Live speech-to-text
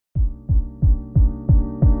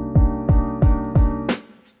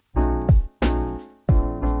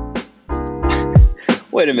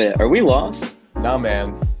Wait a minute, are we lost? Nah,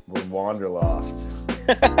 man, we're Wanderlost.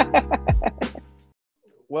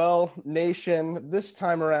 Well, nation, this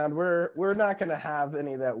time around, we're not going to have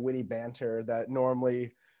any of that witty banter that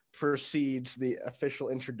normally precedes the official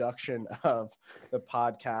introduction of the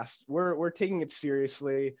podcast. We're taking it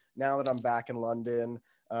seriously now that I'm back in London.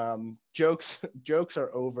 Jokes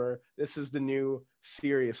are over. This is the new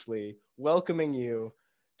seriously, welcoming you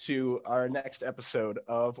to our next episode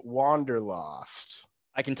of Wanderlost.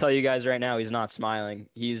 I can tell you guys right now, he's not smiling.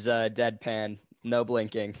 He's deadpan, no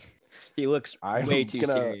blinking. He looks way too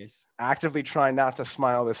serious. Actively trying not to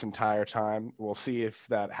smile this entire time. We'll see if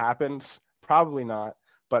that happens. Probably not,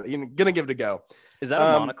 but gonna give it a go. Is that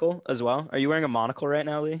a monocle as well? Are you wearing a monocle right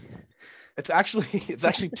now, Lee? It's actually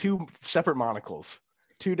two separate monocles.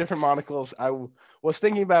 Two different monocles. I was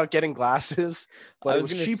thinking about getting glasses, but it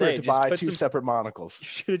was cheaper to buy two separate monocles. You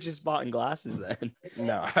should have just bought glasses then.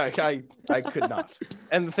 No, I could not.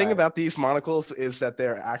 And the thing about these monocles is that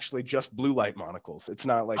they're actually just blue light monocles. It's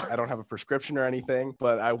not like I don't have a prescription or anything,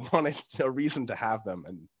 but I wanted a reason to have them.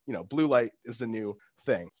 And, blue light is the new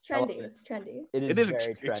thing. It's trendy. It's trendy. It is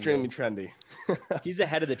very trendy. Extremely trendy. He's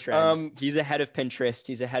ahead of the trends. He's ahead of Pinterest.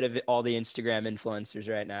 He's ahead of all the Instagram influencers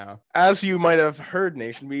right now. As you might have heard,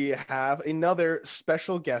 Nation, we have another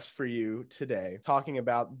special guest for you today talking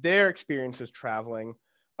about their experiences traveling.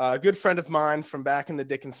 A good friend of mine from back in the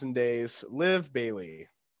Dickinson days, Liv Bailey.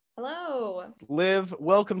 Hello. Liv,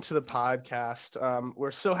 welcome to the podcast.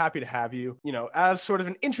 We're so happy to have you, as sort of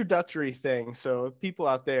an introductory thing. So people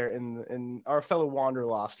out there in our fellow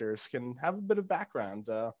Wanderlosters can have a bit of background.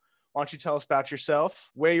 Why don't you tell us about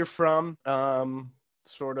yourself, where you're from,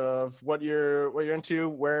 sort of what you're into,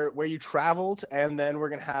 where you traveled, and then we're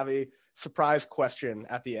going to have a surprise question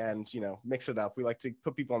at the end, mix it up. We like to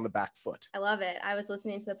put people on the back foot. I love it. I was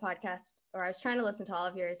listening to the podcast, or I was trying to listen to all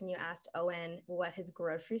of yours, and you asked Owen what his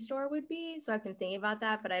grocery store would be. So I've been thinking about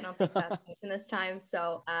that, but I don't think that's mentioned this time.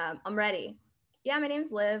 So I'm ready. Yeah, my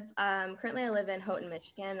name's Liv. Currently I live in Houghton,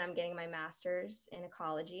 Michigan. I'm getting my master's in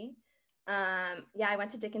ecology. I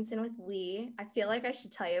went to Dickinson with Lee. I feel like I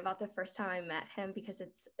should tell you about the first time I met him because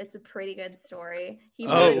it's a pretty good story.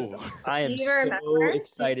 I am so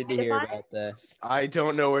excited to hear about this. I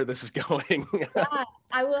don't know where this is going.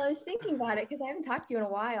 I was thinking about it because I haven't talked to you in a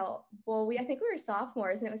while. Well, I think we were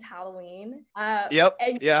sophomores and it was Halloween. Yeah.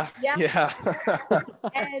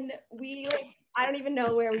 And I don't even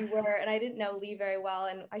know where we were, and I didn't know Lee very well.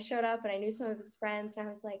 And I showed up and I knew some of his friends, and I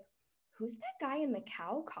was like, who's that guy in the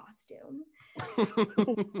cow costume?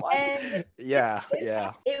 Yeah.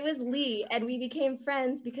 It was Lee, and we became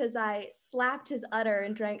friends because I slapped his udder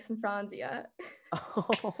and drank some Franzia.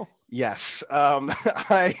 Yes.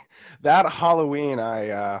 That Halloween,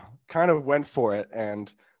 I kind of went for it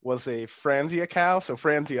and was a Franzia cow. So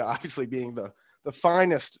Franzia obviously being the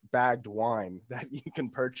finest bagged wine that you can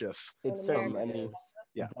purchase. It's certainly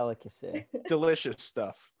a delicacy. Delicious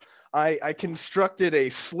stuff. I constructed a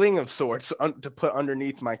sling of sorts to put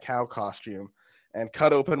underneath my cow costume and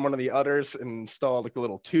cut open one of the udders and installed like a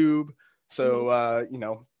little tube. So,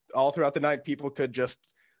 all throughout the night, people could just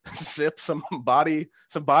sip some body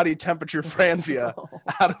temperature Franzia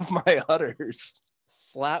out of my udders.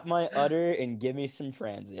 Slap my udder and give me some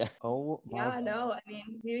Franzia. Oh my God. No, I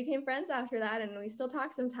mean, we became friends after that, and we still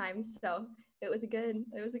talk sometimes. So it was a good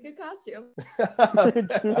costume. All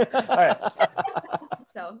right.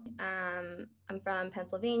 So I'm from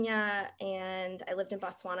Pennsylvania, and I lived in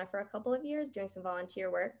Botswana for a couple of years doing some volunteer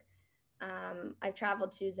work. I've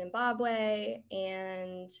traveled to Zimbabwe,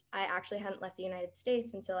 and I actually hadn't left the United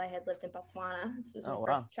States until I had lived in Botswana. This was my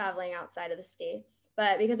first traveling outside of the States.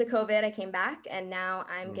 But because of COVID, I came back, and now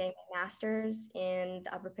I'm getting my master's in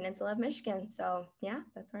the Upper Peninsula of Michigan. So yeah,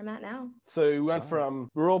 that's where I'm at now. So you went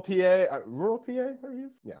from rural PA, are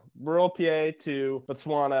you? Yeah, rural PA to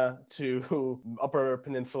Botswana to Upper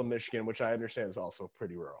Peninsula Michigan, which I understand is also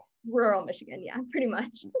pretty rural. Rural Michigan, yeah, pretty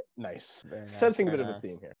much. Nice. Sensing a bit of a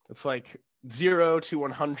theme here. It's like 0 to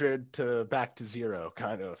 100 to back to 0,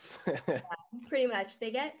 kind of. Yeah, pretty much.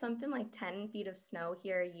 They get something like 10 feet of snow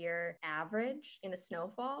here a year average in a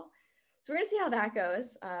snowfall. So we're going to see how that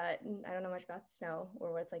goes. I don't know much about snow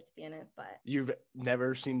or what it's like to be in it, but... You've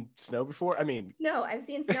never seen snow before? I mean... No, I've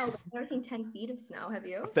seen snow, but I've never seen 10 feet of snow. Have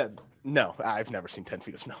you? No, I've never seen 10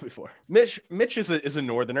 feet of snow before. Mitch is a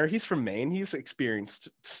northerner. He's from Maine. He's experienced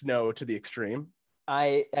snow to the extreme.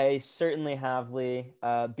 I certainly have, Lee.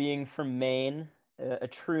 Being from Maine, a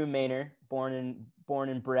true Mainer, born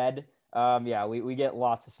and bred. We get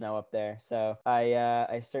lots of snow up there. So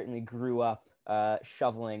I certainly grew up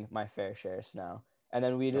shoveling my fair share of snow. And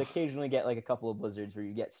then we'd occasionally get like a couple of blizzards where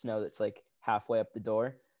you get snow that's like halfway up the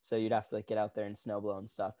door. So you'd have to like get out there and snowblow and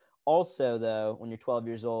stuff. Also, though, when you're 12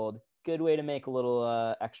 years old, good way to make a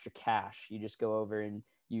little extra cash. You just go over and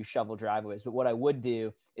you shovel driveways. But what I would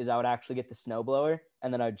do is I would actually get the snowblower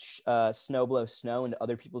and then I'd snowblow snow into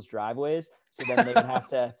other people's driveways. So then they would have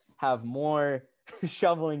to have more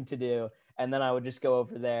shoveling to do. And then I would just go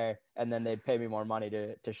over there and then they'd pay me more money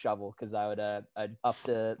to shovel because I would I'd up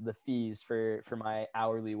the fees for my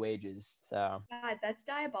hourly wages. So God, that's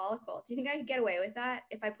diabolical. Do you think I could get away with that?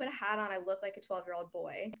 If I put a hat on, I look like a 12-year-old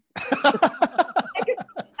boy.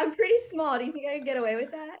 I'm pretty small. Do you think I could get away with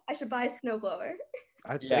that? I should buy a snowblower.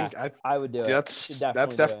 I would do it. That's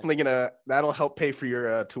definitely that'll help pay for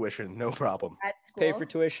your tuition. No problem. At school. Pay for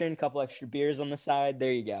tuition, couple extra beers on the side.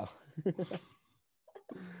 There you go.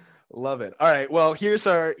 Love it. All right. Well, here's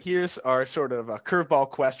our sort of a curveball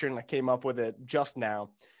question. I came up with it just now.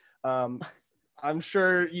 I'm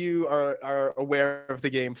sure you are aware of the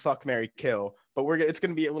game Fuck, Marry, Kill, but it's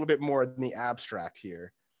going to be a little bit more than the abstract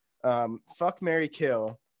here. Fuck, Marry,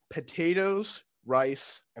 Kill, potatoes,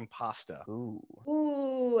 rice, and pasta.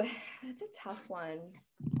 Ooh, that's a tough one.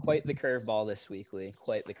 Quite the curveball this week, Lee.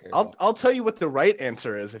 Quite the curveball. I'll tell you what the right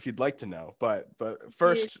answer is if you'd like to know. But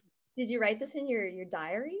first, did you write this in your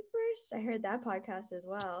diary first? I heard that podcast as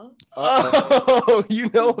well. Oh, you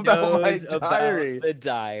know about my diary. About the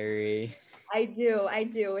diary. I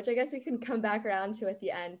do, which I guess we can come back around to at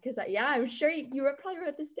the end because I'm sure you probably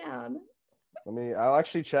wrote this down. I'll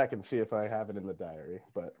actually check and see if I have it in the diary.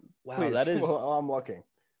 But wow, please, that is. Well, I'm looking.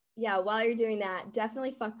 Yeah, while you're doing that,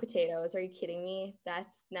 definitely fuck potatoes. Are you kidding me?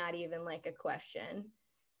 That's not even like a question.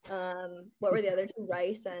 What were the other two?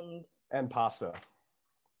 Rice and pasta.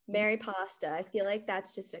 Marry pasta. I feel like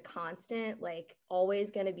that's just a constant, like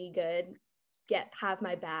always gonna be good. Have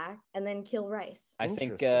my back, and then kill rice. I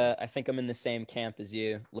think I'm in the same camp as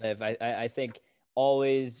you, Liv. I think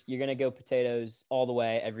always you're gonna go potatoes all the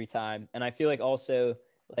way every time, and I feel like also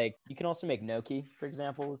like you can also make gnocchi, for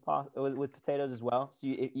example, with potatoes as well. So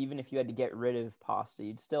even if you had to get rid of pasta,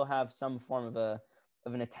 you'd still have some form of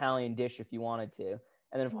an Italian dish if you wanted to.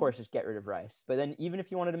 And then, of course, just get rid of rice. But then even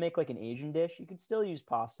if you wanted to make like an Asian dish, you could still use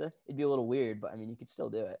pasta. It'd be a little weird, but I mean, you could still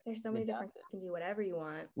do it. There's so many different, you can do whatever you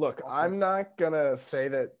want. Look, I'm not going to say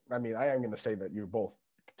that. I mean, I am going to say that you're both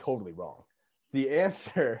totally wrong. The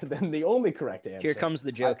answer, then the only correct answer. Here comes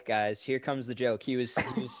the joke, guys. Here comes the joke. He was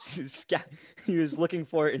looking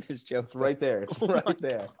for it in his joke. It's right there. It's right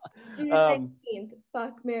there. June 19th,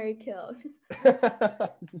 fuck, marry, kill.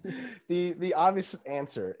 The obvious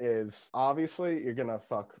answer is obviously you're gonna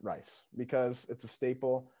fuck rice because it's a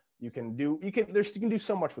staple. You can do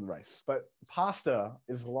so much with rice, but pasta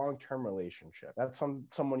is a long-term relationship. That's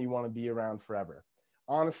someone you want to be around forever.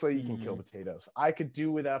 Honestly, you can kill potatoes. I could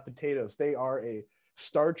do without potatoes. They are a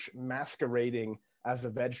starch masquerading as a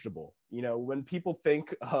vegetable. You know, when people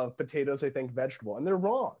think of potatoes, they think vegetable, and they're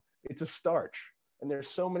wrong. It's a starch. And there's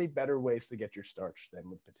so many better ways to get your starch than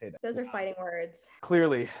with potatoes. Those are fighting words.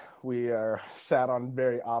 Clearly, we are sat on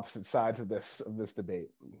very opposite sides of this debate.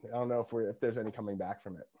 I don't know if there's any coming back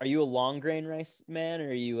from it. Are you a long grain rice man? Or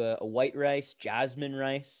are you a white rice, jasmine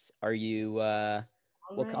rice? Are you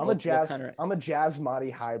I'm a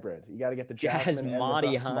jasmati hybrid. You got to get the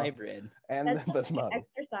jasmati hybrid and the basmati.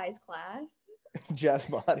 Exercise class.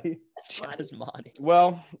 Jasmati.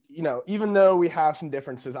 Well, you know, even though we have some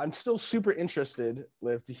differences, I'm still super interested,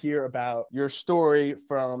 Liv, to hear about your story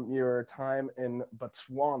from your time in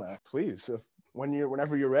Botswana. Please,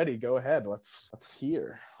 whenever you're ready, go ahead. Let's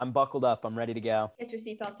hear. I'm buckled up. I'm ready to go. Get your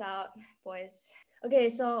seatbelts out, boys.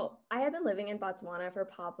 Okay, so I had been living in Botswana for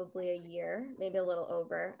probably a year, maybe a little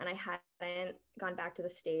over, and I hadn't gone back to the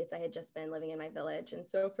States. I had just been living in my village. And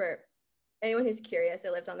so for anyone who's curious,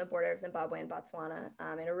 I lived on the border of Zimbabwe and Botswana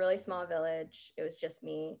in a really small village. It was just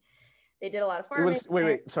me. They did a lot of farming.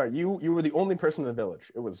 Wait, sorry. You were the only person in the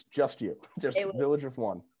village. It was just you. Just a village of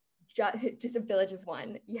one. Just a village of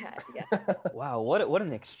one. Yeah. Wow, what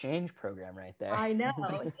an exchange program right there. I know.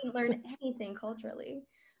 I didn't learn anything culturally.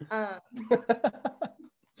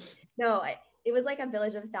 No, it was like a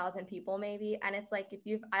village of 1,000 people maybe, and it's like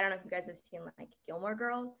I don't know if you guys have seen like Gilmore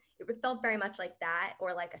Girls. It felt very much like that,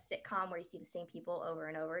 or like a sitcom where you see the same people over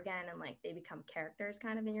and over again and like they become characters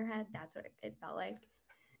kind of in your head. That's what it felt like.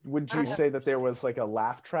 Would you say that there was like a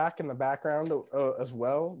laugh track in the background as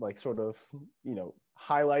well, like sort of, you know,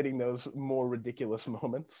 highlighting those more ridiculous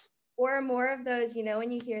moments? Or more of those, you know, when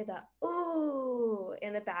you hear the ooh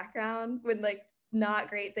in the background when like not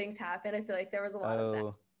great things happen. I feel like there was a lot of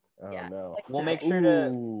that. Oh yeah, no! like we'll make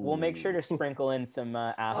sure to sprinkle in some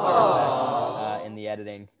After Effects in the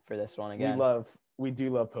editing for this one again. We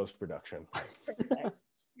do love post production.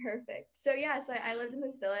 Perfect. So yeah, so I lived in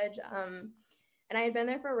this village, And I had been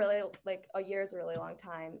there for a year is a really long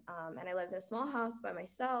time. And I lived in a small house by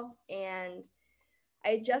myself, and I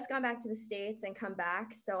had just gone back to the States and come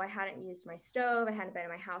back. So I hadn't used my stove. I hadn't been in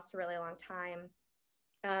my house for a really long time.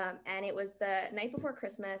 And it was the night before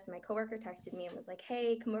Christmas. And my coworker texted me and was like,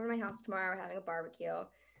 hey, come over to my house tomorrow. We're having a barbecue.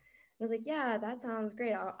 I was like, yeah, that sounds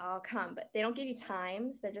great. I'll come. But they don't give you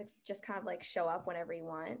times. They're just kind of like show up whenever you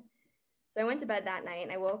want. So I went to bed that night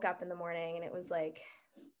and I woke up in the morning and it was like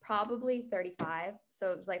probably 35.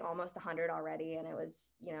 So it was like almost 100 already. And it was,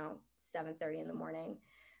 7:30 in the morning.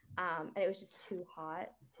 And it was just too hot.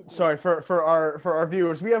 Sorry for our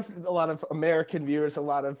viewers. We have a lot of American viewers, a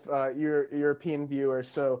lot of European viewers.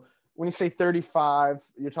 So when you say 35,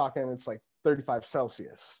 you're talking it's like 35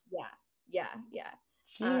 Celsius. Yeah.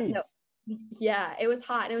 Jeez. Yeah, it was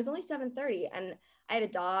hot and it was only 7:30 and I had a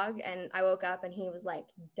dog and I woke up and he was like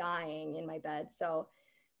dying in my bed. So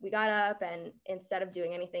we got up and instead of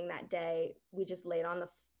doing anything that day, we just laid on the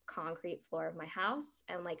concrete floor of my house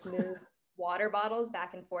and like moved water bottles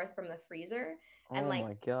back and forth from the freezer and Oh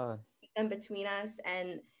my God. them between us.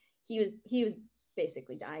 And he was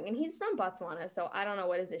basically dying and he's from Botswana. So I don't know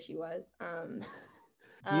what his issue was.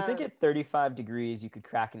 Do you think at 35 degrees you could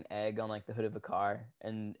crack an egg on like the hood of a car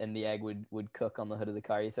and the egg would cook on the hood of the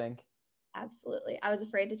car, you think? Absolutely. I was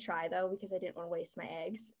afraid to try though because I didn't want to waste my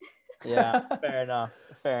eggs. Yeah, fair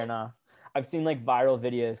enough. I've seen like viral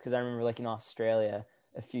videos because I remember like in Australia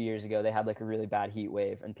a few years ago they had like a really bad heat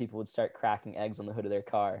wave and people would start cracking eggs on the hood of their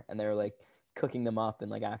car and they were like cooking them up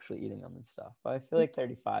and like actually eating them and stuff. But I feel like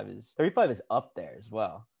 35 is up there as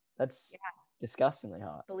well. That's disgustingly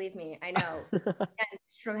hot. Believe me, I know. And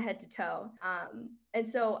from head to toe. And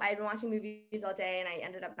so I'd been watching movies all day and I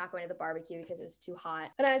ended up not going to the barbecue because it was too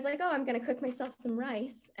hot. But I was like, oh, I'm going to cook myself some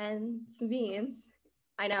rice and some beans.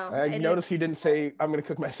 I know. I noticed you didn't say, I'm going to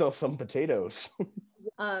cook myself some potatoes.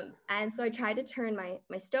 And so I tried to turn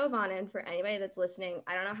my stove on. And for anybody that's listening,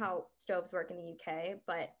 I don't know how stoves work in the UK,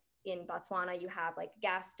 but in Botswana, you have like a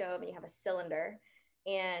gas stove and you have a cylinder.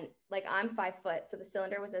 And like I'm 5 foot, so the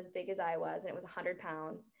cylinder was as big as I was, and it was 100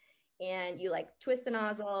 pounds. And you like twist the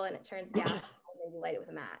nozzle, and it turns gas, and then you light it with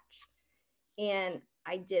a match. And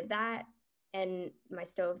I did that, and my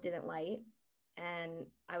stove didn't light, and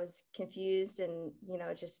I was confused, and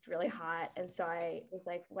just really hot. And so I was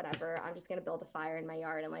like, whatever, I'm just gonna build a fire in my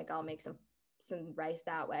yard, and like I'll make some rice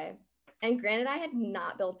that way. And granted, I had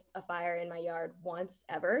not built a fire in my yard once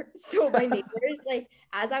ever. So my neighbors, like,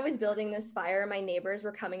 as I was building this fire, my neighbors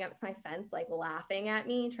were coming up to my fence, like laughing at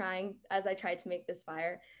me, as I tried to make this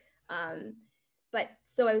fire. But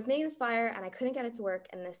so I was making this fire and I couldn't get it to work.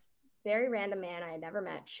 And this very random man I had never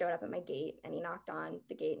met showed up at my gate and he knocked on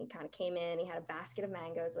the gate and he kind of came in. He had a basket of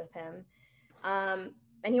mangoes with him.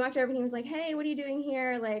 And he walked over and he was like, hey, what are you doing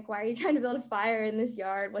here? Like, why are you trying to build a fire in this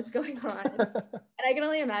yard? What's going on? And I can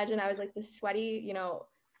only imagine I was like this sweaty,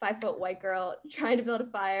 5 foot white girl trying to build a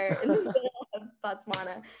fire in the middle of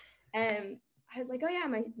Botswana. And I was like, oh yeah,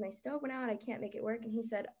 my stove went out. I can't make it work. And he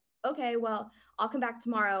said, okay, well, I'll come back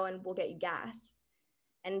tomorrow and we'll get you gas.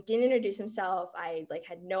 And didn't introduce himself. I like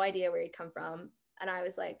had no idea where he'd come from. And I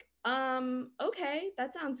was like, okay,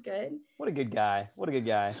 that sounds good. What a good guy.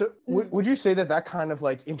 So would you say that kind of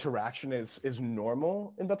like interaction is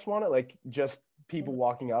normal in Botswana? Like just people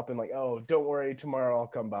walking up and like, oh, don't worry, tomorrow I'll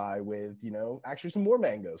come by with, actually some more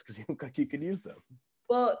mangoes because you look like you could use them.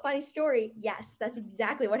 Well, funny story. Yes, that's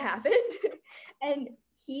exactly what happened. And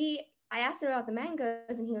I asked him about the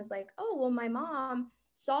mangoes and he was like, oh, well, my mom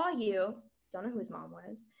saw you. Don't know who his mom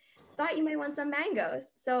was. Thought you might want some mangoes.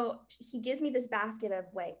 So he gives me this basket of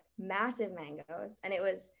like massive mangoes and it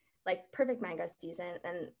was like perfect mango season.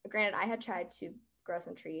 And granted, I had tried to grow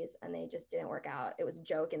some trees and they just didn't work out. It was a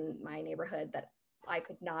joke in my neighborhood that I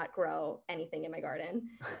could not grow anything in my garden.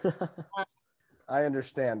 I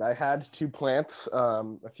understand. I had 2 plants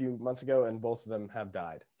a few months ago and both of them have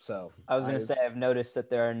died. So I was going to say, I've noticed that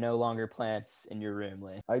there are no longer plants in your room,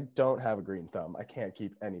 Lee. I don't have a green thumb. I can't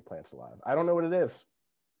keep any plants alive. I don't know what it is.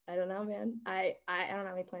 I don't know, man. I don't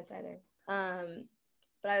have any plants either.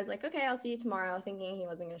 But I was like, okay, I'll see you tomorrow, thinking he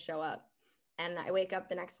wasn't going to show up. And I wake up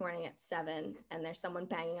the next morning at 7 and there's someone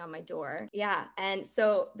banging on my door. Yeah. And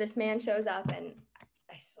so this man shows up and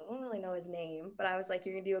I still don't really know his name, but I was like,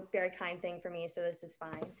 you're going to do a very kind thing for me. So this is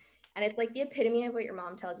fine. And it's like the epitome of what your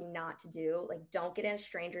mom tells you not to do. Like, don't get in a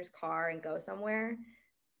stranger's car and go somewhere.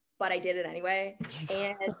 But I did it anyway.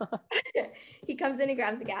 And he comes in, he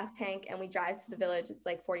grabs a gas tank and we drive to the village. It's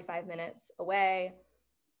like 45 minutes away.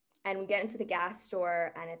 And we get into the gas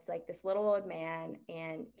store and it's like this little old man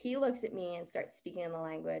and he looks at me and starts speaking in the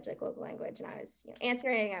language, like local language. And I was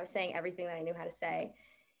answering, I was saying everything that I knew how to say.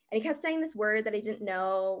 And he kept saying this word that I didn't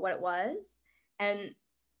know what it was. And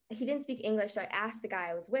he didn't speak English. So I asked the guy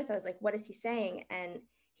I was with, I was like, what is he saying? And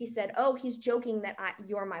he said, oh, he's joking that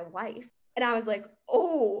you're my wife. And I was like,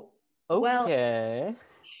 oh, well, Okay.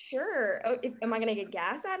 sure. Oh, am I going to get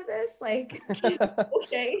gas out of this? Like,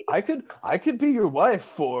 okay. I could be your wife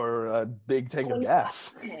for a big tank of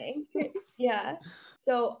gas. Yeah.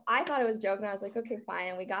 So I thought it was a joke, and I was like, okay, fine.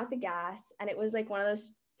 And we got the gas, and it was like one of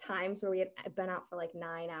those times where we had been out for like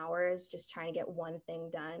 9 hours just trying to get one thing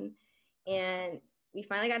done. And we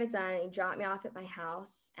finally got it done. He dropped me off at my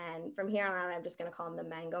house. And from here on out, I'm just going to call him the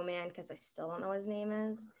Mango Man because I still don't know what his name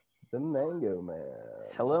is. The Mango Man.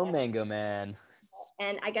 Hello, Mango Man.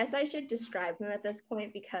 And I guess I should describe him at this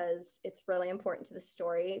point because it's really important to the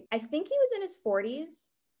story. I think he was in his 40s.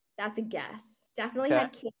 That's a guess. Definitely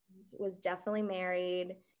had kids, was definitely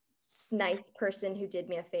married. Nice person who did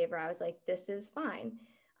me a favor. I was like, this is fine.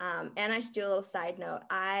 And I should do a little side note.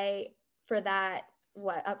 For that,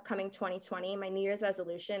 upcoming 2020, my New Year's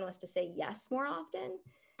resolution was to say yes more often.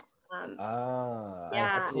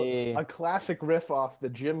 Yeah. A classic riff off the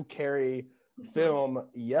Jim Carrey film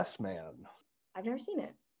Yes Man. I've never seen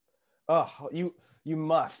it. Oh, you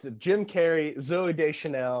must. Jim Carrey, Zooey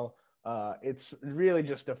Deschanel. It's really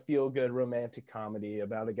just a feel-good romantic comedy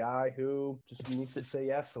about a guy who just needs to say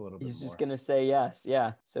yes a little bit more. He's just gonna say yes,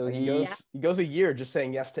 yeah. So he goes a year just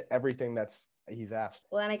saying yes to everything he's asked.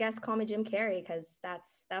 Well, then I guess call me Jim Carrey because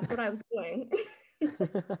that's what I was doing.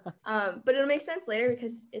 But it'll make sense later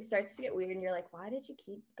because it starts to get weird and you're like, why did you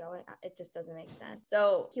keep going? It just doesn't make sense.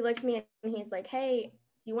 So he looks at me and he's like, hey,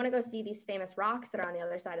 you want to go see these famous rocks that are on the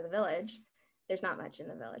other side of the village? There's not much in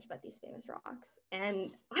the village but these famous rocks.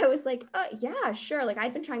 And I was like, yeah, sure. Like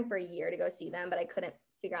I'd been trying for a year to go see them, but I couldn't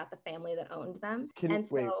figure out the family that owned them.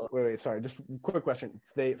 Wait, sorry, just quick question.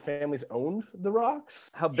 Families owned the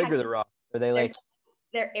rocks? How big are the rocks? Are they like...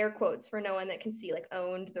 They're air quotes for no one that can see, like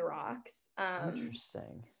owned the rocks.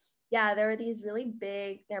 Interesting. Yeah, there were these really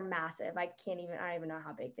big, they're massive. I don't even know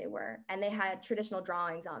how big they were. And they had traditional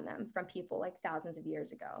drawings on them from people like thousands of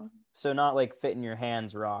years ago. So not like fit in your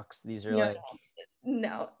hands rocks. These are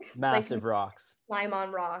massive rocks. Climb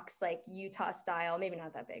on rocks, like Utah style. Maybe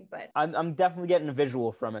not that big, but. I'm definitely getting a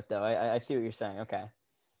visual from it though. I see what you're saying. Okay.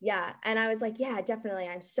 Yeah. And I was like, yeah, definitely.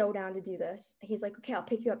 I'm so down to do this. He's like, okay, I'll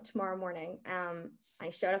pick you up tomorrow morning. I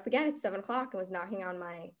showed up again at 7:00 and was knocking on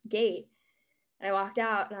my gate. And I walked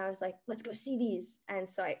out and I was like, let's go see these. And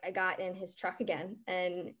so I got in his truck again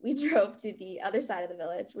and we drove to the other side of the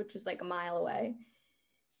village, which was like a mile away.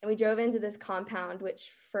 And we drove into this compound, which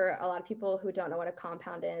for a lot of people who don't know what a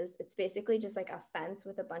compound is, it's basically just like a fence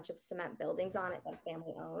with a bunch of cement buildings on it that a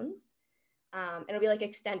family owns. And it'll be like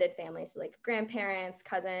extended family. So like grandparents,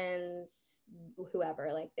 cousins,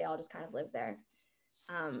 whoever, like they all just kind of live there.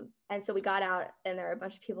 And so we got out and there were a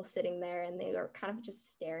bunch of people sitting there and they were kind of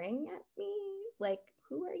just staring at me like,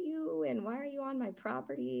 who are you and why are you on my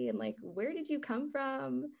property and like, where did you come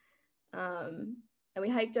from? And we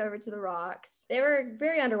hiked over to the rocks. They were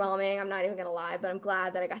very underwhelming, I'm not even gonna lie, but I'm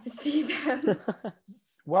glad that I got to see them.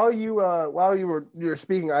 While you were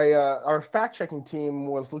speaking, our fact-checking team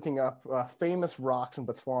was looking up famous rocks in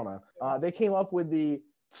Botswana. They came up with the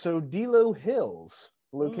Sodilo Hills,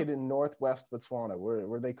 located in northwest Botswana.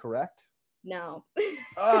 Were they correct? No.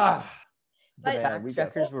 But fact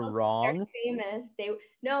checkers were wrong. They're famous.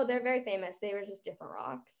 They're very famous. They were just different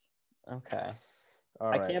rocks. Okay. All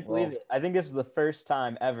I can't believe it. I think this is the first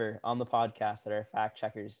time ever on the podcast that our fact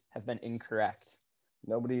checkers have been incorrect.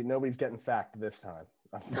 Nobody's getting fact this time.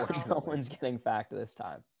 Unfortunately. No one's getting fact this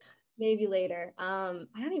time. Maybe later. I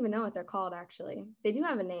don't even know what they're called actually. They do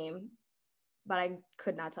have a name, but I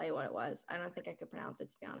could not tell you what it was. I don't think I could pronounce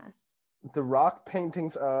it, to be honest. The rock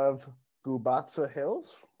paintings of Gubatsa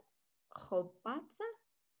Hills? Chobatsa?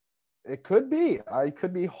 It could be. I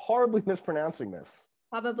could be horribly mispronouncing this.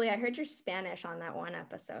 Probably. I heard your Spanish on that one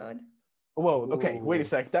episode. Whoa, okay, wait a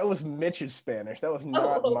sec. That was Mitch's Spanish. That was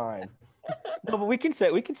not mine. No, but we can say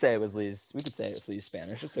it was Lee's. We could say it was Lee's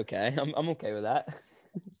Spanish. It's okay. I'm okay with that.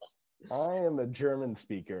 I am a German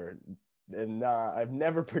speaker, and I've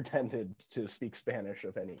never pretended to speak Spanish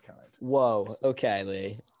of any kind. Whoa. Okay,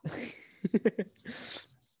 Lee.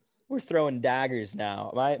 We're throwing daggers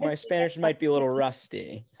now. My Spanish might be a little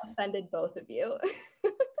rusty. Offended both of you.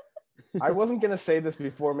 I wasn't going to say this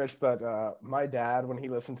before, Mitch, but my dad, when he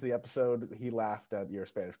listened to the episode, he laughed at your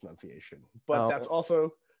Spanish pronunciation. But that's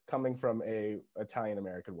also coming from a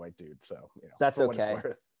Italian-American white dude, so that's okay.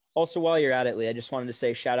 Also, while you're at it, Lee, I just wanted to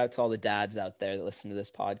say shout out to all the dads out there that listen to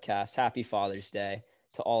this podcast. Happy Father's Day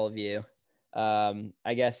to all of you.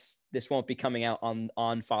 I guess this won't be coming out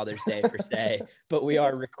on Father's Day per se, but we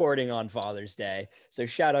are recording on Father's Day. So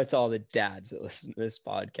shout out to all the dads that listen to this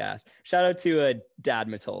podcast. Shout out to Dad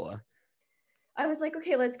Matola. I was like,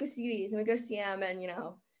 okay, let's go see these. And we go see them, and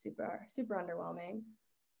super, super underwhelming.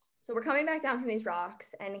 So we're coming back down from these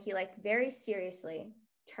rocks, and he like very seriously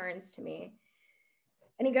turns to me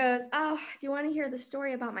and he goes, "Oh, do you want to hear the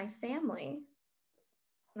story about my family?"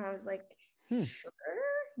 And I was like, sure.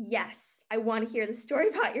 Yes, I want to hear the story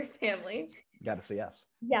about your family. Gotta say yes.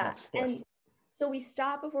 Yeah. And so we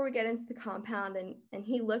stop before we get into the compound, and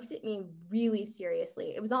he looks at me really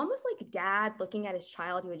seriously. It was almost like a dad looking at his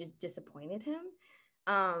child who had just disappointed him.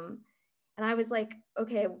 And I was like,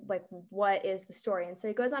 okay, like, what is the story? And so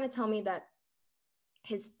he goes on to tell me that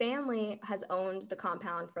his family has owned the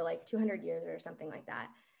compound for like 200 years or something like that.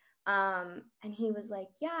 And he was like,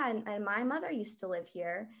 yeah, and my mother used to live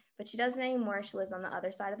here, but she doesn't anymore. She lives on the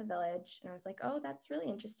other side of the village. And I was like, oh, that's really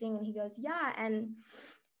interesting. And he goes, yeah,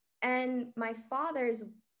 and my father's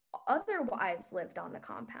other wives lived on the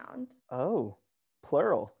compound. Oh,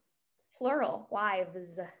 plural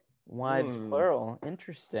wives. Wives, plural.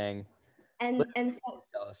 Interesting. And so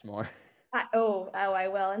tell us more. I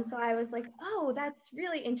will. And so I was like, oh, that's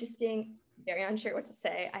really interesting. Very unsure what to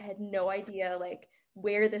say. I had no idea like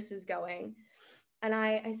where this was going. And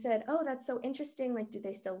I said, oh, that's so interesting. Like, do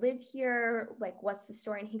they still live here? Like, what's the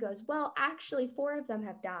story? And he goes, well, actually 4 of them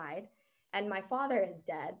have died and my father is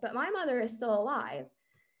dead, but my mother is still alive.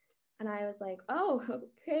 And I was like, oh,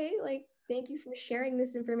 okay. Like, thank you for sharing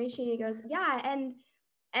this information. He goes, yeah. And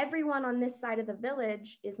everyone on this side of the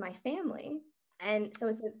village is my family. And so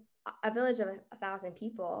it's a village of 1,000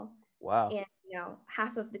 people. Wow. And,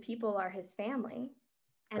 half of the people are his family.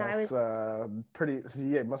 And that's pretty, so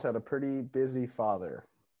yeah, must have had a pretty busy father.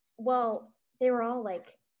 Well, they were all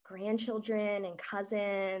like grandchildren and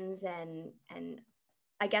cousins, and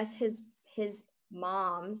I guess his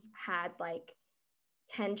moms had like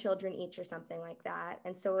 10 children each or something like that.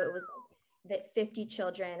 And so it was that 50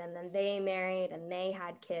 children, and then they married and they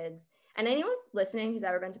had kids. And anyone listening who's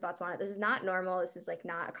ever been to Botswana, this is not normal. This is like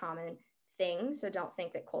not a common thing. So don't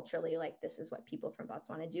think that culturally, like this is what people from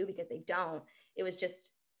Botswana do, because they don't. It was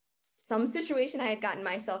just some situation I had gotten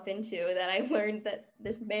myself into that I learned that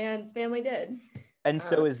this man's family did. And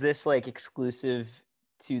so is this like exclusive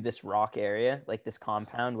to this rock area, like this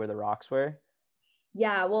compound where the rocks were?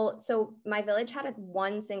 Yeah, well, so my village had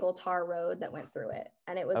one single tar road that went through it.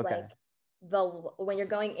 And it was like when you're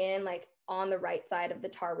going in, like on the right side of the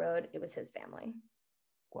tar road, it was his family.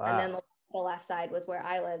 Wow. And then the left side was where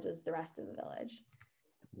I lived, was the rest of the village.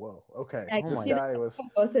 Whoa. Okay. This guy was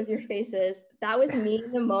both of your faces. That was me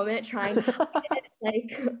in the moment trying to hide it,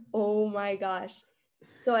 like, oh my gosh.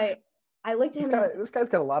 So I looked at him. This guy's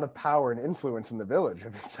got a lot of power and influence in the village. I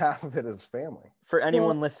mean, it's half of it is family. For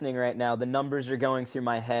anyone listening right now, the numbers are going through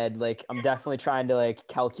my head. Like, I'm definitely trying to like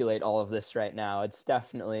calculate all of this right now. It's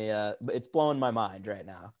definitely it's blowing my mind right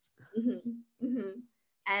now. Mm-hmm. Mm-hmm.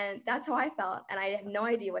 And that's how I felt. And I had no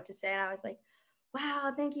idea what to say. And I was like,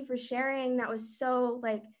 wow, thank you for sharing. That was so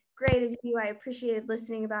like great of you. I appreciated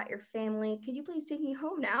listening about your family. Could you please take me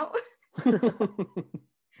home now?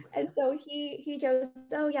 And so he goes,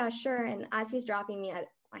 oh yeah, sure. And as he's dropping me at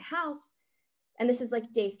my house, and this is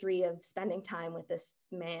like day 3 of spending time with this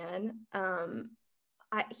man,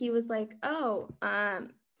 he was like, oh,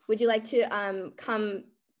 would you like to come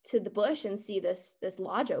to the bush and see this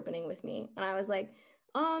lodge opening with me? And I was like,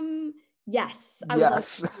 yes, I would love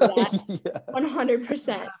to do that. 100%.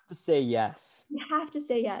 You have to say yes. You have to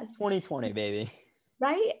say yes. 2020, baby.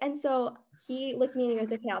 Right? And so he looks at me and he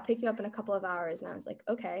goes, okay, I'll pick you up in a couple of hours. And I was like,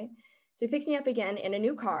 okay. So he picks me up again in a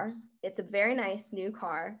new car. It's a very nice new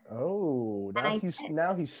car. Oh, now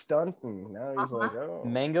he's stunting. Now he's like, oh.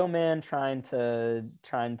 Mango Man trying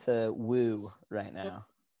to woo right now.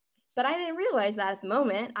 But I didn't realize that at the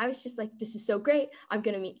moment. I was just like, this is so great. I'm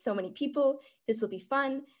going to meet so many people. This will be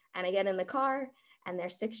fun. And I get in the car and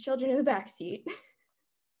there's 6 children in the back seat.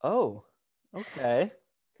 Oh, okay.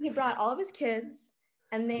 He brought all of his kids,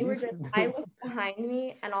 and they were just, I looked behind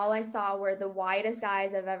me and all I saw were the widest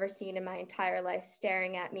eyes I've ever seen in my entire life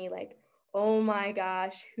staring at me like, oh my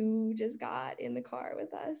gosh, who just got in the car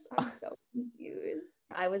with us? I'm so confused.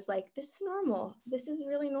 I was like, this is normal. This is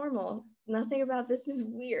really normal. Nothing about this is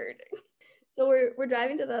weird. So we're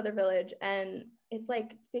driving to the other village, and it's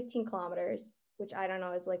like 15 kilometers, which I don't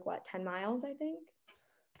know is like what, 10 miles, I think?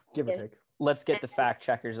 Give or take. Let's get the fact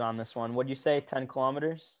checkers on this one. What'd you say, 10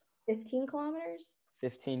 kilometers? 15 kilometers?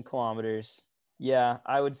 15 kilometers. Yeah,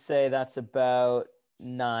 I would say that's about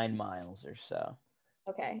 9 miles or so.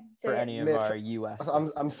 Okay. for So any of Mitch, our US.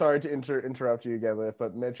 I'm sorry to interrupt you again, Liv,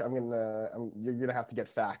 but Mitch, you're gonna have to get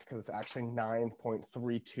fact because it's actually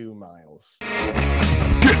 9.32 miles.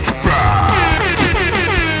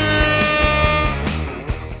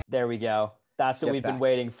 There we go. That's what Get we've been fact.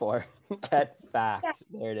 waiting for. Get fact.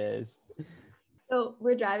 There it is. so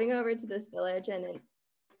we're driving over to this village, and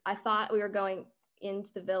I thought we were going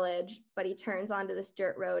into the village, but he turns onto this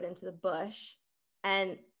dirt road into the bush,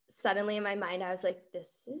 and suddenly in my mind I was like,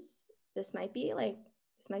 this might be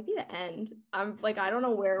the end. I'm like, I don't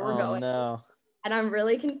know where we're going. No. And I'm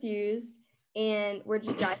really confused. And we're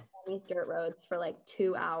just driving on these dirt roads for like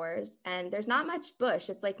 2 hours. And there's not much bush.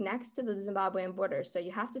 It's like next to the Zimbabwean border. So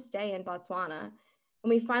you have to stay in Botswana. And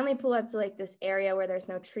we finally pull up to like this area where there's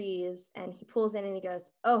no trees. And he pulls in and he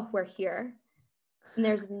goes, oh, we're here. And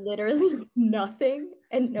there's literally nothing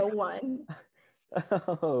and no one.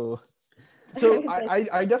 Oh. So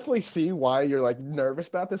I definitely see why you're like nervous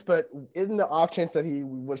about this, but in the off chance that he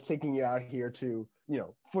was taking you out here to,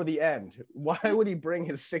 for the end, why would he bring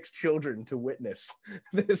his 6 children to witness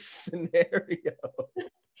this scenario?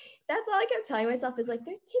 That's all I kept telling myself is like,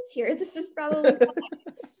 there's kids here. This is probably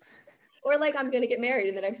or like I'm gonna get married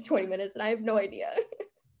in the next 20 minutes and I have no idea.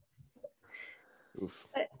 Oof.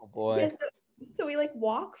 But, Oh boy. yeah, so we like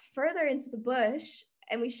walk further into the bush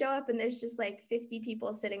and we show up and there's just like 50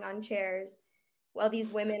 people sitting on chairs while these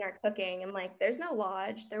women are cooking, and like there's no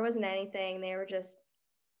lodge, there wasn't anything. They were just,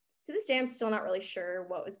 to this day I'm still not really sure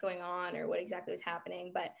what was going on or what exactly was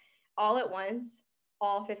happening, but all at once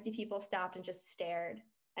all 50 people stopped and just stared,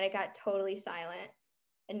 and it got totally silent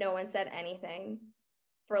and no one said anything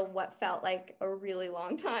for what felt like a really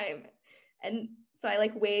long time. And so I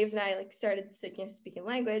like waved and I like started speaking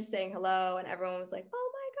language, saying hello, and everyone was like,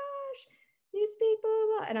 oh my gosh, you speak blah,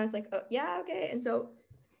 blah, blah. And I was like, oh yeah, okay. And so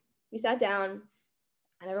we sat down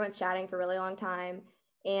and everyone's chatting for a really long time.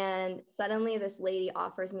 And suddenly this lady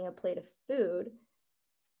offers me a plate of food.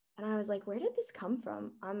 And I was like, where did this come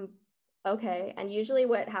from? Okay. And usually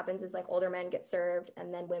what happens is like older men get served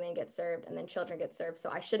and then women get served and then children get served.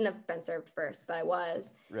 So I shouldn't have been served first, but I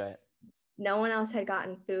was. Right. No one else had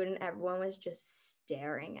gotten food and everyone was just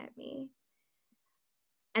staring at me.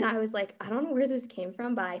 And I was like, I don't know where this came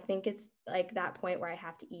from, but I think it's like that point where I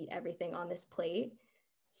have to eat everything on this plate.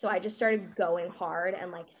 So I just started going hard and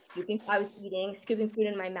like scooping food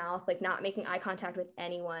in my mouth, like not making eye contact with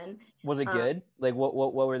anyone. Was it good? Like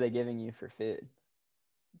what were they giving you for food?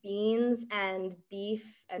 Beans and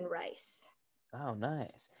beef and rice. Oh,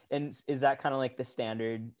 nice. And is that kind of like the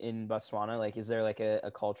standard in Botswana? Like, is there like a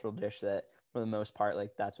cultural dish that for the most part,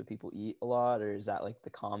 like that's what people eat a lot? Or is that like the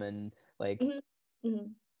common, like? Mm-hmm. Mm-hmm.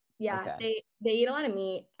 Yeah, okay. They eat a lot of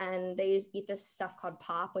meat and they eat this stuff called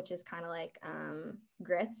pop, which is kind of like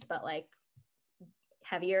grits, but like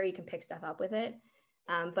heavier. You can pick stuff up with it.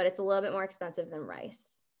 But it's a little bit more expensive than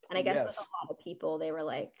rice. And I guess with a lot of people, they were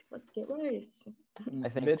like, let's get rice. I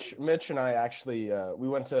think Mitch and I actually, we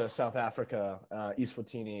went to South Africa,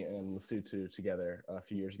 Eswatini and Lesotho together a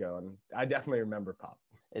few years ago. And I definitely remember pop.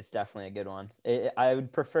 It's definitely a good one. I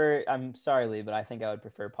would prefer, I'm sorry, Lee, but I think I would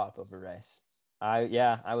prefer pop over rice.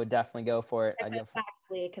 I would definitely go for it. I'd go for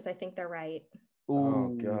Lee, because I think they're right. Ooh,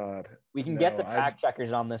 oh God. We can get the fact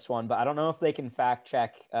checkers on this one, but I don't know if they can fact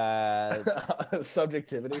check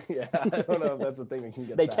subjectivity. Yeah, I don't know if that's a thing that can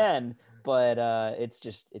get. They can, but it's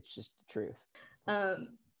just the truth. So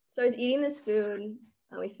I was eating this food,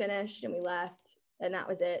 and we finished and we left, and that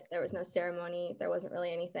was it. There was no ceremony. There wasn't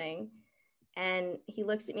really anything. And he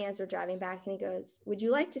looks at me as we're driving back, and he goes, "Would you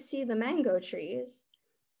like to see the mango trees?"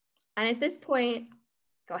 And at this point,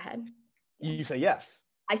 go ahead. You say yes.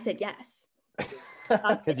 I said yes.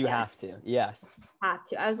 Because you have to. Yes. Have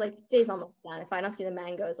to. I was like, day's almost done. If I don't see the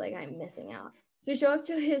mangoes, like I'm missing out. So we show up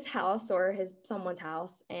to his house or someone's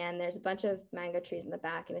house, and there's a bunch of mango trees in the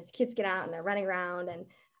back, and his kids get out and they're running around. And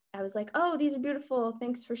I was like, oh, these are beautiful.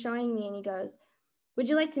 Thanks for showing me. And he goes, would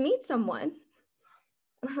you like to meet someone?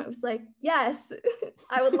 I was like, yes,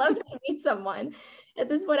 I would love to meet someone. At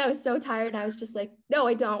this point, I was so tired. And I was just like, no,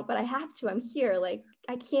 I don't, but I have to. I'm here. Like,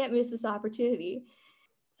 I can't miss this opportunity.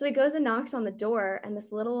 So he goes and knocks on the door, and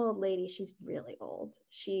this little old lady, she's really old.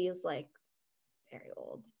 She's like very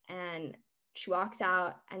old. And she walks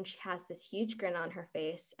out and she has this huge grin on her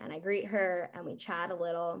face. And I greet her and we chat a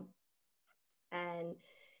little. And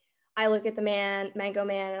I look at the Mango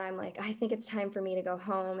Man, and I'm like, I think it's time for me to go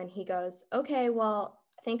home. And he goes, okay, well,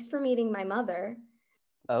 thanks for meeting my mother.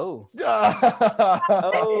 Oh.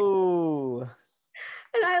 Oh.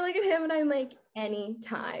 And I look at him and I'm like,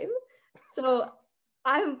 anytime. So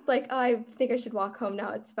I'm like, oh, I think I should walk home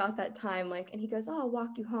now. It's about that time. Like, and he goes, oh, I'll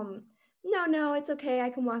walk you home. no, it's okay. I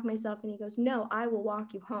can walk myself. And he goes, no, I will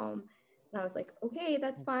walk you home. And I was like, okay,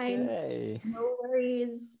 that's fine. Okay. No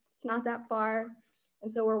worries. It's not that far.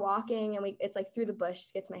 And so we're walking and it's like through the bush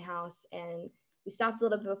to get to my house. And we stopped a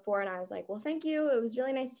little bit before and I was like, well, thank you. It was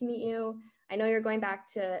really nice to meet you. I know you're going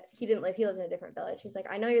back to, he lived in a different village. He's like,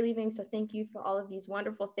 I know you're leaving. So thank you for all of these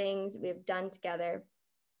wonderful things we've done together.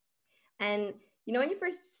 And you know, when you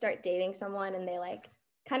first start dating someone and they like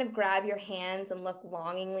kind of grab your hands and look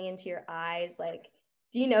longingly into your eyes, like,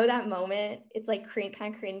 do you know that moment? It's like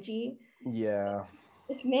kind of cringy. Yeah.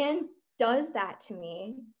 This man does that to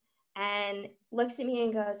me and looks at me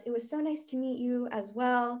and goes, it was so nice to meet you as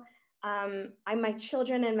well. My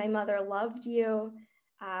children and my mother loved you.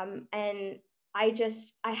 And I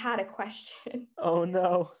had a question. Oh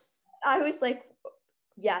no. I was like,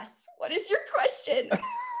 yes, what is your question?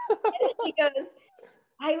 And he goes,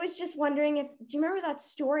 I was just wondering do you remember that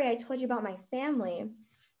story I told you about my family?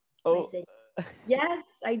 Oh. I said,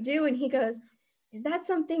 yes, I do. And he goes, is that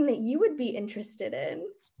something that you would be interested in?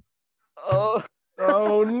 Oh.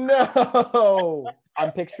 Oh no.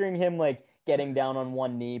 I'm picturing him like getting down on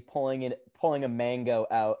one knee, pulling a mango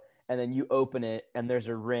out, and then you open it and there's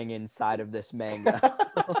a ring inside of this mango.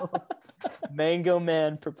 Mango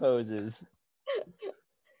Man proposes.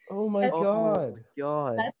 Oh my God.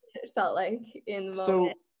 God. That's what it felt like in the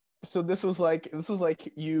moment. So this was like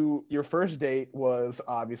your first date was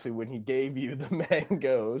obviously when he gave you the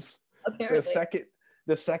mangoes. Apparently.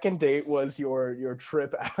 The second date was your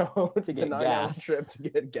trip out To get the 9-hour gas. trip to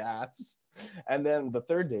get gas. And then the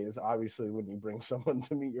third date is obviously when you bring someone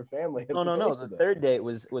to meet your family. No. The third date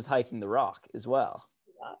was hiking the rock as well.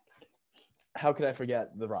 How could I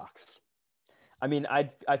forget the rocks? I mean,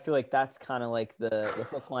 I feel like that's kind of like the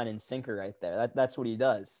hook, line, and sinker right there. That's what he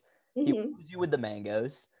does. Mm-hmm. He woos you with the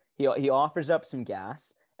mangoes. He offers up some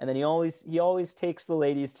gas, and then he always takes the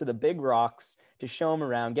ladies to the big rocks to show them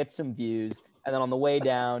around, get some views, and then on the way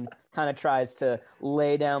down, kind of tries to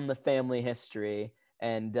lay down the family history,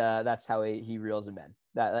 and that's how he reels them in.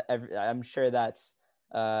 I'm sure that's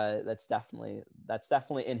definitely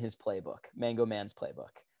in his playbook, Mango Man's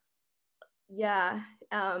playbook. Yeah.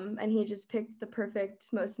 And he just picked the perfect,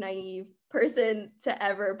 most naive person to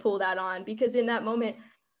ever pull that on, because in that moment,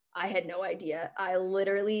 I had no idea. I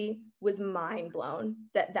literally was mind blown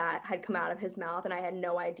that had come out of his mouth. And I had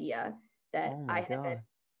no idea that I had been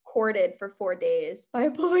courted for 4 days by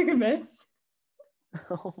a polygamist.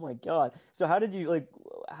 Oh my God. So how did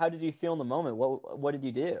you feel in the moment? What did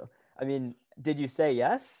you do? I mean, did you say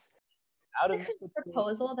yes? Out of this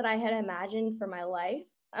proposal that I had imagined for my life.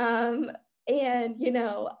 And, you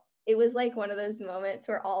know, it was like one of those moments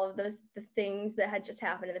where all of the things that had just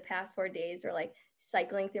happened in the past 4 days were like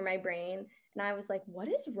cycling through my brain. And I was like, what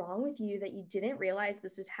is wrong with you that you didn't realize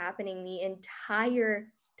this was happening the entire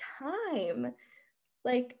time?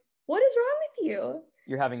 Like, what is wrong with you?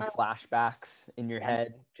 You're having flashbacks in your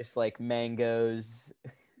head, just like mangoes.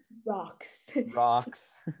 Rocks.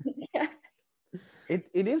 Yeah. It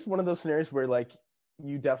is one of those scenarios where like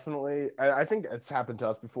you definitely, I think it's happened to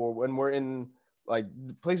us before when we're in like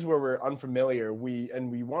places where we're unfamiliar, we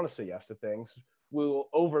want to say yes to things. We'll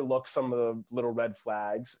overlook some of the little red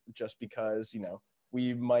flags just because, you know,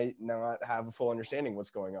 we might not have a full understanding of what's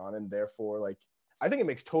going on. And therefore, like, I think it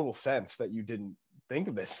makes total sense that you didn't think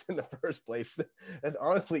of this in the first place. It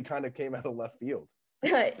honestly kind of came out of left field.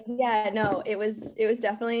 Yeah, no, it was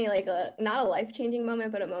definitely like not a life-changing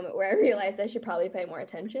moment, but a moment where I realized I should probably pay more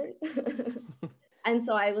attention. And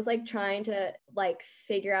so I was like trying to like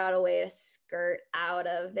figure out a way to skirt out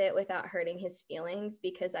of it without hurting his feelings,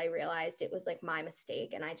 because I realized it was like my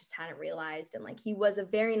mistake and I just hadn't realized. And like, he was a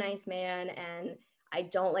very nice man and I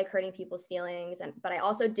don't like hurting people's feelings. But I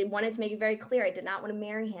also wanted to make it very clear I did not want to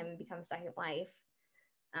marry him and become a second wife.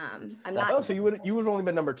 I'm not. Oh, so you would have only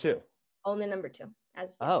been number 2. Only number 2.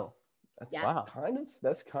 Wow.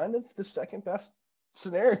 That's kind of the second best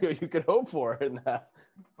scenario you could hope for in that.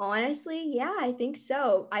 Honestly, yeah, I think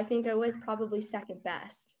so. I think I was probably second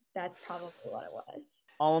best. That's probably what it was.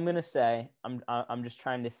 All I'm gonna say, I'm just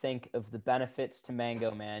trying to think of the benefits to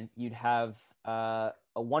Mango Man. You'd have a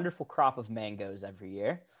wonderful crop of mangoes every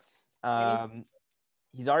year.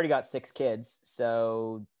 He's already got 6 kids,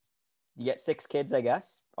 so you get 6 kids, I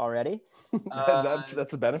guess, already.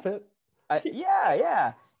 That's a benefit?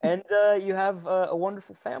 Yeah. And you have a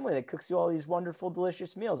wonderful family that cooks you all these wonderful,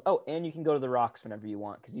 delicious meals. Oh, and you can go to the rocks whenever you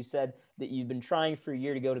want, because you said that you've been trying for a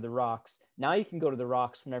year to go to the rocks. Now you can go to the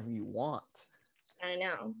rocks whenever you want. I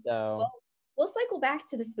know. So we'll cycle back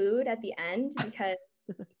to the food at the end, because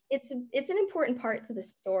it's an important part to the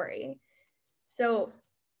story. So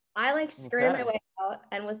I like skirted my way out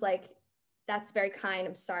and was like, that's very kind.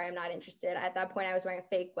 I'm sorry, I'm not interested. At that point, I was wearing a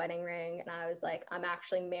fake wedding ring, and I was like, I'm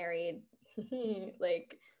actually married.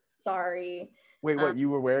 Like, sorry. Wait, what? You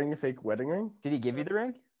were wearing a fake wedding ring? Did he give you the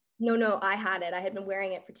ring? No, I had it. I had been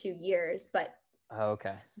wearing it for 2 years, but Oh,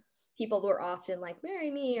 okay. people were often like, marry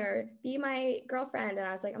me or be my girlfriend. And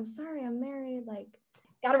I was like, I'm sorry, I'm married. Like,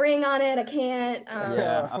 got a ring on it. I can't.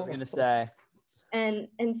 Yeah, I was gonna say. And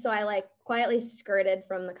so I like quietly skirted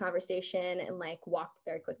from the conversation and like walked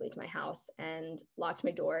very quickly to my house and locked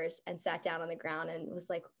my doors and sat down on the ground and was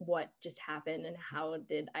like, what just happened? And how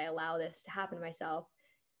did I allow this to happen to myself?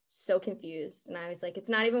 So confused. And I was like, it's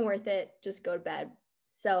not even worth it. Just go to bed.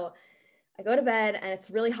 So I go to bed and it's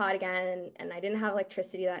really hot again. And I didn't have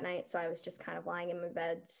electricity that night. So I was just kind of lying in my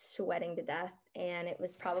bed, sweating to death. And it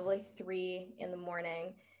was probably 3 a.m.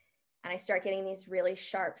 And I start getting these really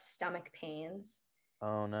sharp stomach pains.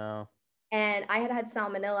 Oh, no. And I had had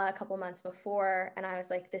salmonella a couple months before. And I was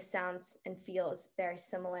like, this sounds and feels very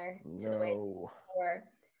similar to the way before.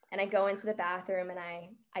 And I go into the bathroom and I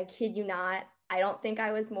kid you not, I don't think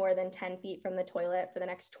I was more than 10 feet from the toilet for the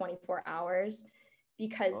next 24 hours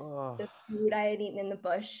because the food I had eaten in the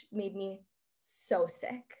bush made me so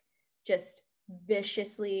sick, just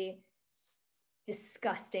viciously,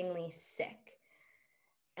 disgustingly sick.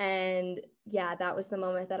 And yeah, that was the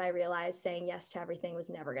moment that I realized saying yes to everything was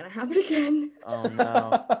never going to happen again. Oh,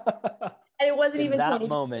 no. And it wasn't In even that 2020.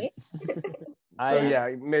 moment. So yeah,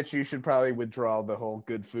 Mitch, you should probably withdraw the whole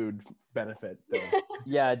good food benefit thing.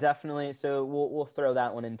 Yeah, definitely. So we'll throw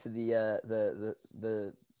that one into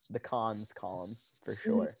the cons column for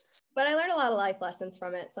sure. But I learned a lot of life lessons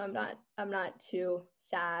from it, so I'm not too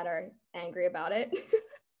sad or angry about it.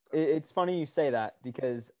 It's funny you say that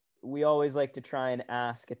because we always like to try and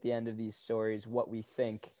ask at the end of these stories what we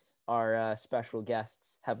think our special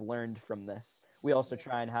guests have learned from this. We also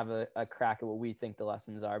try and have a crack at what we think the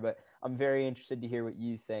lessons are, but I'm very interested to hear what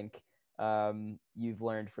you think you've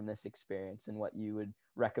learned from this experience and what you would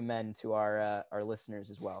recommend to our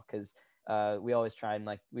listeners as well, because we always try and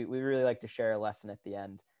we really like to share a lesson at the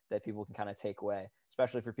end that people can kind of take away,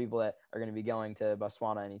 especially for people that are going to be going to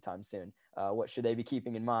Botswana anytime soon. What should they be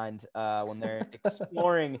keeping in mind when they're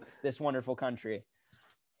exploring this wonderful country?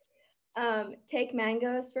 Take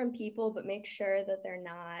mangoes from people, but make sure that they're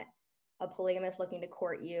not a polygamist looking to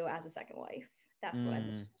court you as a second wife. That's what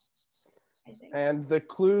I think. And the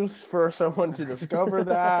clues for someone to discover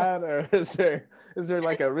that, or is there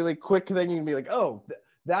like a really quick thing you can be like, oh,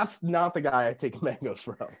 that's not the guy I take mangoes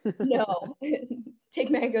from? No,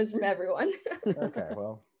 take mangoes from everyone. Okay,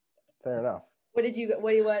 well, fair enough. What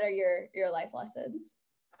are your life lessons?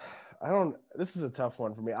 This is a tough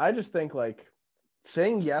one for me. I just think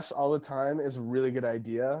saying yes all the time is a really good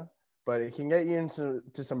idea, but it can get you into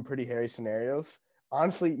some pretty hairy scenarios.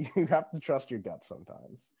 Honestly, you have to trust your gut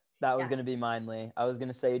sometimes. That was going to be mine, Lee. I was going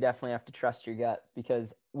to say you definitely have to trust your gut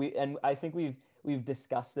because I think we've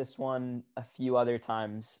discussed this one a few other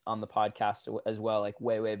times on the podcast as well, like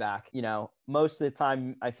way back. You know, most of the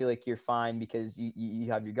time I feel like you're fine because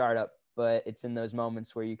you have your guard up, but it's in those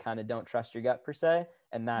moments where you kind of don't trust your gut per se,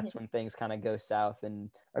 and that's when things kind of go south.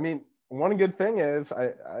 And I mean, one good thing is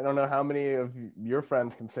I don't know how many of your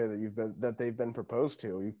friends can say that they've been proposed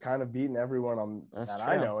to. You've kind of beaten everyone on that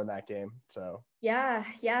I know in that game. So yeah,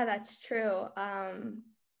 that's true.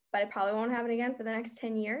 But it probably won't happen again for the next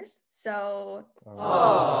 10 years. So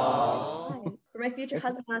for my future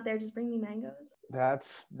husband out there, just bring me mangoes.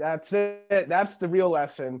 That's it. That's the real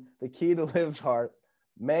lesson. The key to Liv's heart: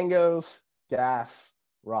 mangoes, gas,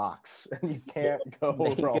 rocks, and you can't go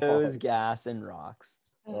wrong. Mangoes, gas, and rocks.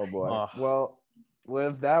 Oh boy. Well,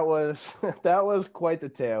 Liv, that was quite the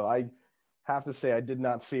tale. I have to say I did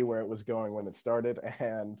not see where it was going when it started,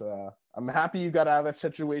 and I'm happy you got out of that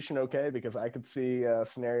situation okay, because I could see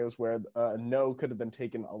scenarios where no could have been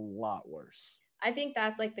taken a lot worse. I think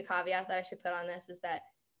that's like the caveat that I should put on this is that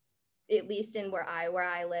at least in where I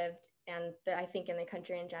lived, and I think in the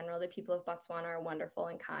country in general, the people of Botswana are wonderful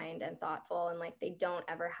and kind and thoughtful, and like they don't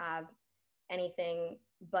ever have anything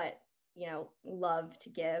but love to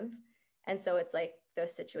give. And so it's like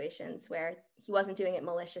those situations where he wasn't doing it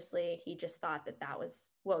maliciously. He just thought that was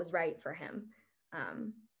what was right for him.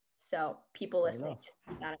 So people listening, just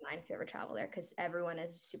keep that in mind if you ever travel there, because everyone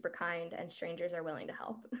is super kind and strangers are willing to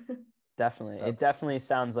help. Definitely. It definitely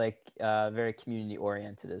sounds like very community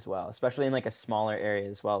oriented as well, especially in like a smaller area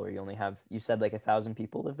as well, where you only have, you said like 1,000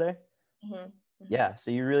 people live there. Mm-hmm. Yeah, so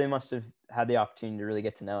you really must have had the opportunity to really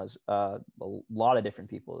get to know a lot of different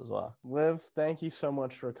people as well. Liv, thank you so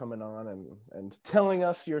much for coming on and telling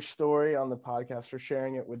us your story on the podcast, for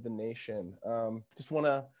sharing it with the nation. Just want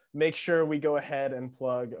to make sure we go ahead and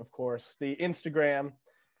plug, of course, the Instagram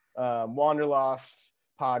Wanderlost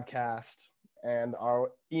podcast, and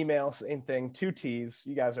our email, same thing, 2T's.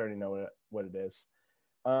 You guys already know what it is.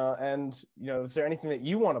 And is there anything that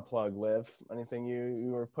you want to plug, Liv? Anything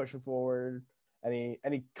you are pushing forward? Any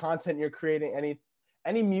content you're creating?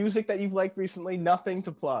 Any music that you've liked recently? Nothing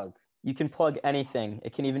to plug. You can plug anything.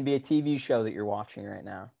 It can even be a TV show that you're watching right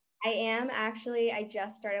now. I am actually. I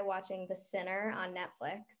just started watching The Sinner on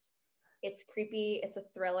Netflix. It's creepy. It's a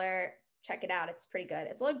thriller. Check it out. It's pretty good.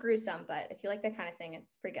 It's a little gruesome, but if you like that kind of thing,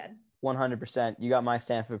 it's pretty good. 100%. You got my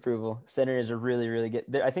stamp of approval. Sinner is a really, really good.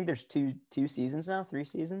 I think there's two seasons now, 3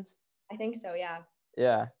 seasons. I think so. Yeah.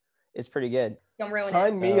 Yeah, it's pretty good. Don't ruin it.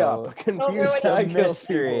 Sign me up. Confused It's a Tigers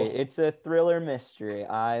mystery. people. It's a thriller mystery.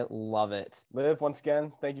 I love it. Liv, once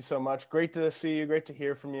again, thank you so much. Great to see you. Great to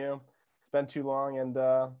hear from you. It's been too long, and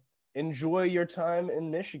enjoy your time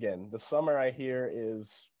in Michigan. The summer, I hear,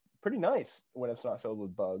 is pretty nice when it's not filled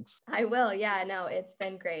with bugs. I will. Yeah, no, it's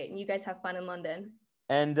been great. And you guys have fun in London.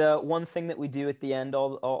 And one thing that we do at the end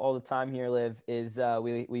all the time here, Liv, is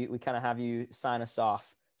we kind of have you sign us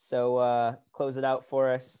off. So close it out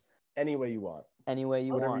for us. Any way you want. Any way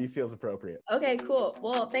you Whatever want. you feels appropriate. Okay, cool.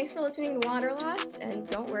 Well, thanks for listening to Wanderlust. And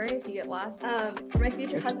don't worry if you get lost. For my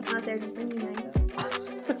future husband out there, just bring me mangoes.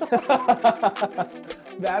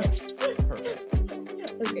 That's perfect.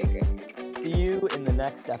 Okay, great. See you in the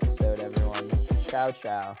next episode, everyone. Ciao,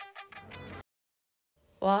 ciao.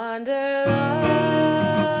 Wanderlust.